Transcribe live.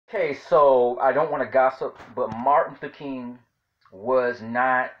Okay, so I don't want to gossip, but Martin Luther King was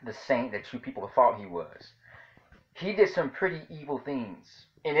not the saint that you people thought he was. He did some pretty evil things,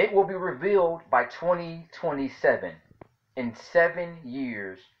 and it will be revealed by 2027. In 7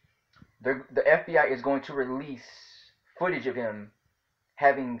 years, the FBI is going to release footage of him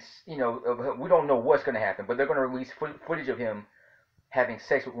having, we don't know what's going to happen, but they're going to release footage of him having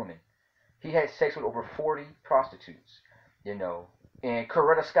sex with women. He had sex with over 40 prostitutes, you know. And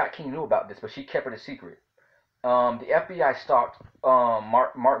Coretta Scott King knew about this, but she kept it a secret. The FBI stalked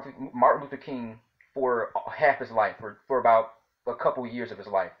Martin Luther King for half his life, for about a couple years of his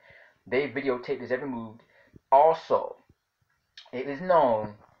life. They videotaped his every move. Also, it is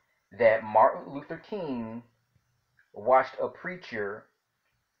known that Martin Luther King watched a preacher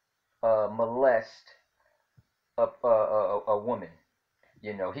molest a woman.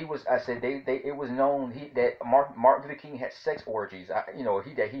 He was. I said they. It was known that Martin Luther King had sex orgies.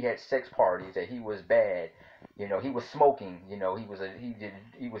 He had sex parties. That he was bad. He was smoking.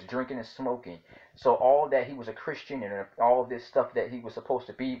 He was drinking and smoking. So all that he was a Christian and all this stuff that he was supposed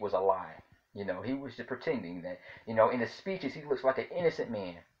to be was a lie. He was just pretending that. In his speeches he looks like an innocent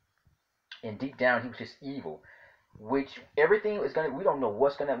man, and deep down he was just evil. Which everything is gonna. We don't know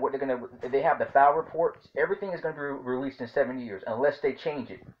what they're gonna. They have the file reports. Everything is gonna be released in 7 years, unless they change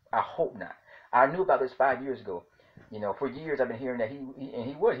it. I hope not. I knew about this 5 years ago. For years I've been hearing that he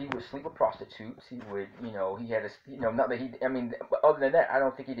would sleep with prostitutes. He would, he had a, not that he. I mean, but other than that, I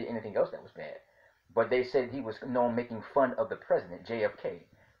don't think he did anything else that was bad. But they said he was known making fun of the president, JFK.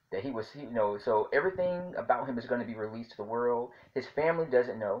 That he was, so everything about him is going to be released to the world. His family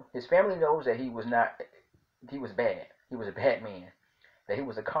doesn't know. His family knows that he was not. He was bad. He was a bad man. That he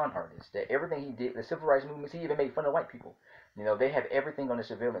was a con artist. That everything he did, the civil rights movements, he even made fun of white people. They have everything on the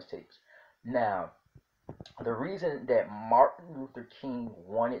surveillance tapes. Now, the reason that Martin Luther King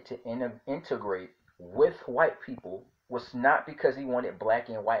wanted to integrate with white people was not because he wanted black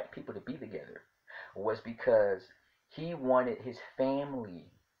and white people to be together. Was because he wanted his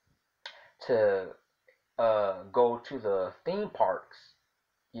family to go to the theme parks.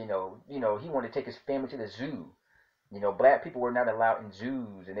 He wanted to take his family to the zoo. Black people were not allowed in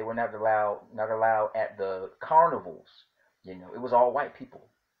zoos, and they were not allowed at the carnivals. It was all white people.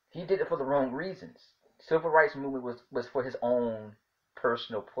 He did it for the wrong reasons. Civil rights movement was for his own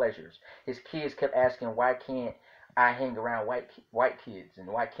personal pleasures. His kids kept asking, why can't I hang around white kids, and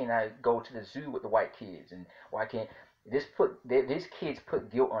why can't I go to the zoo with the white kids, and why can't these kids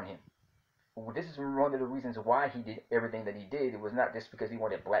put guilt on him. This is one of the reasons why he did everything that he did. It was not just because he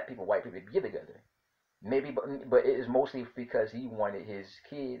wanted black people, white people to be together. Maybe, but it is mostly because he wanted his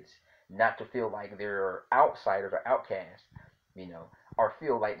kids not to feel like they're outsiders or outcasts, or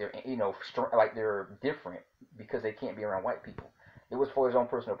feel like they're, like they're different because they can't be around white people. It was for his own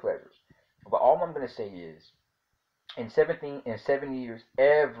personal pleasures. But all I'm gonna say is, in 7 years,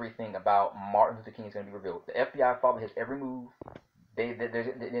 everything about Martin Luther King is gonna be revealed. The FBI followed his every move.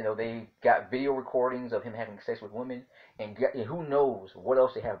 They got video recordings of him having sex with women, and who knows what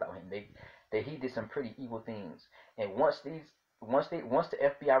else they have about him. He did some pretty evil things. And once the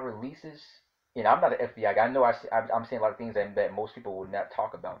FBI releases, I'm not an FBI guy. I know I'm saying a lot of things that most people would not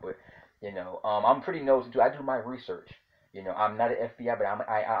talk about, but I'm pretty nosy too. I do my research. I'm not an FBI, but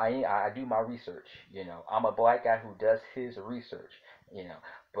I do my research. I'm a black guy who does his research.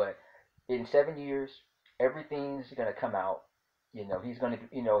 But in 7 years, everything's gonna come out. He's gonna,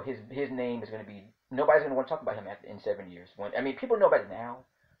 his name is gonna be. Nobody's gonna want to talk about him in 7 years. People know about it now,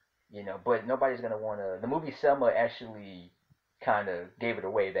 but nobody's gonna want to. The movie Selma actually kind of gave it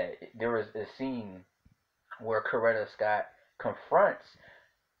away. That there was a scene where Coretta Scott confronts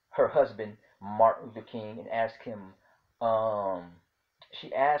her husband Martin Luther King and asks him.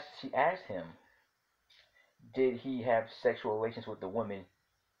 She asked him, did he have sexual relations with the woman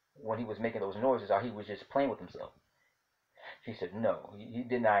when he was making those noises, or he was just playing with himself? He said no. He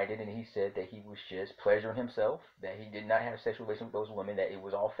denied it, and he said that he was just pleasuring himself, that he did not have sexual relations with those women, that it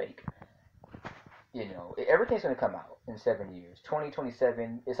was all fake. Everything's going to come out in 7 years.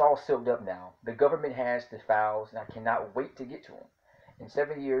 2027, it's all sealed up now. The government has the files, and I cannot wait to get to them. In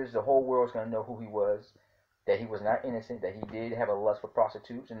 7 years, the whole world's going to know who he was, that he was not innocent, that he did have a lust for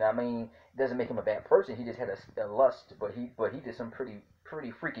prostitutes. And it doesn't make him a bad person. He just had a lust, but he did some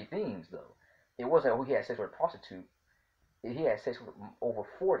pretty freaky things, though. It wasn't he had sex with a prostitute. He had sex with over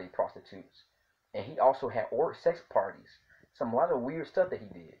 40 prostitutes, and he also had sex parties. A lot of weird stuff that he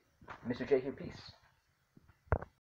did. Mr. J here, peace.